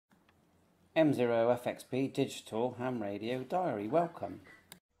M0FXB Digital Ham Radio Diary, welcome.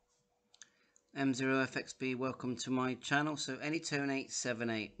 M0FXB, welcome to my channel. So ANYTONE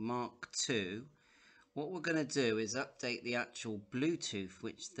 878 Mark II. What we're going to do is update the actual Bluetooth,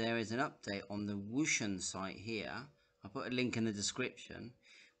 which there is an update on the ANYTONE site here. I'll put a link in the description,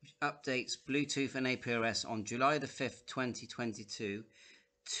 which updates Bluetooth and APRS on July the 5th, 2022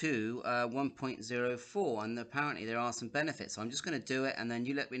 to 1.04, and apparently there are some benefits. So I'm just going to do it, and then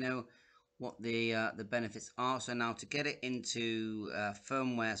you let me know what the benefits are. So now to get it into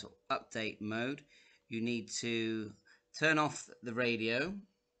firmware sort of update mode, you need to turn off the radio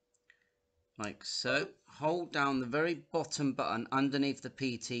like so. Hold down the very bottom button underneath the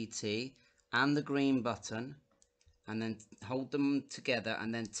PTT and the green button, and then hold them together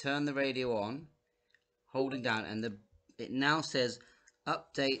and then turn the radio on, holding down, and it now says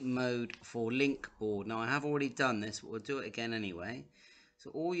update mode for link board. Now I have already done this, but we'll do it again anyway. So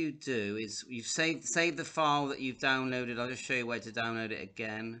all you do is you've saved the file that you've downloaded. I'll just show you where to download it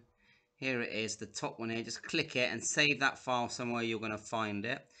again. Here it is, the top one here. Just click it and save that file somewhere you're going to find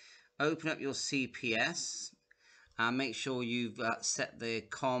it. Open up your CPS and make sure you've set the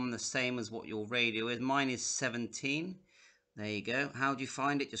COM the same as what your radio is. Mine is 17. There you go. How do you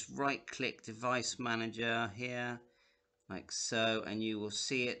find it? Just right click Device Manager here like so, and you will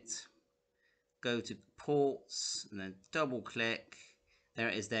see it. Go to ports and then double click. There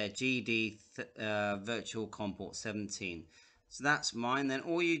it is there, GD virtual COM port 17. So that's mine. Then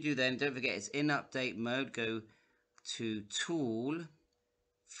all you do then, don't forget, it's in update mode. Go to tool,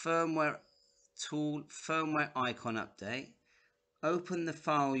 firmware icon update. Open the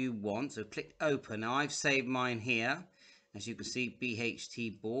file you want. So click open. Now I've saved mine here. As you can see,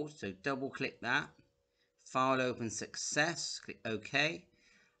 BHT board. So double click that. File open success. Click OK.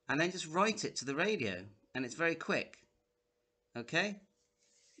 And then just write it to the radio. And it's very quick. Okay.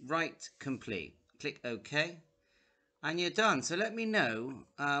 Write complete. Click OK, and you're done. So let me know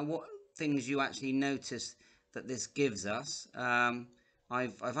what things you actually notice that this gives us.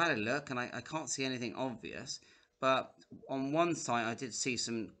 I've had a look and I can't see anything obvious, but on one site I did see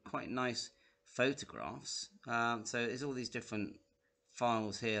some quite nice photographs. So there's all these different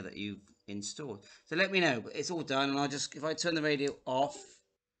files here that you've installed. So let me know. But it's all done, and I'll just, if I turn the radio off,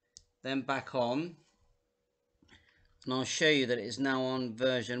 then back on, and I'll show you that it is now on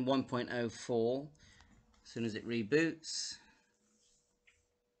version 1.04 as soon as it reboots.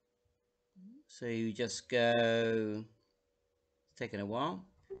 So you just go, it's taking a while,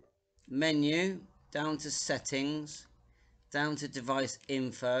 menu, down to settings, down to device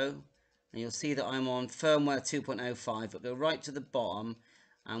info, and you'll see that I'm on firmware 2.05, but go right to the bottom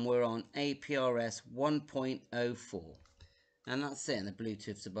and we're on APRS 1.04. And that's it, and the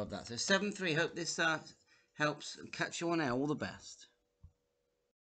Bluetooth's above that. So 7.3, hope this helps. Catch you on air. All the best.